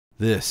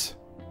This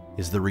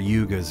is the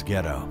Ryuga's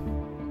Ghetto,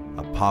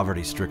 a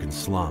poverty-stricken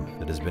slum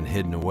that has been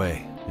hidden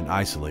away and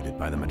isolated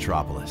by the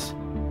metropolis.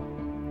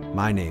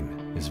 My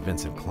name is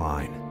Vincent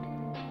Klein.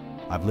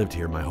 I've lived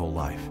here my whole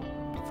life,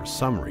 but for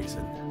some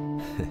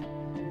reason,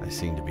 I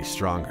seem to be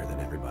stronger than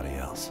everybody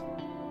else.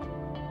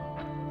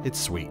 It's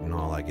sweet and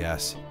all, I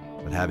guess,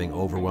 but having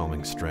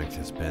overwhelming strength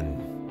has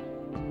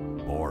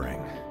been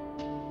boring.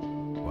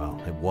 Well,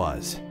 it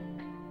was,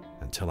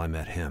 until I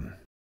met him.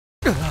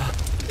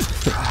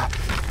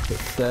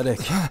 Pathetic.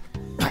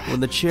 When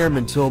the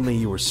chairman told me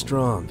you were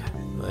strong,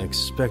 I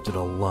expected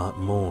a lot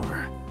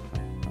more.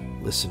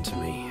 Listen to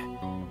me.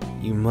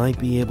 You might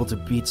be able to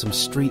beat some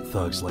street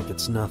thugs like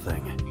it's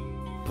nothing,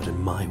 but in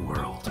my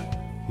world,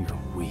 you're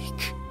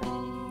weak.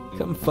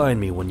 Come find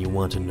me when you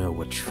want to know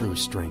what true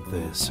strength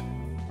is.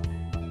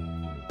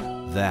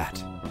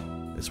 That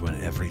is when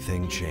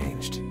everything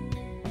changed.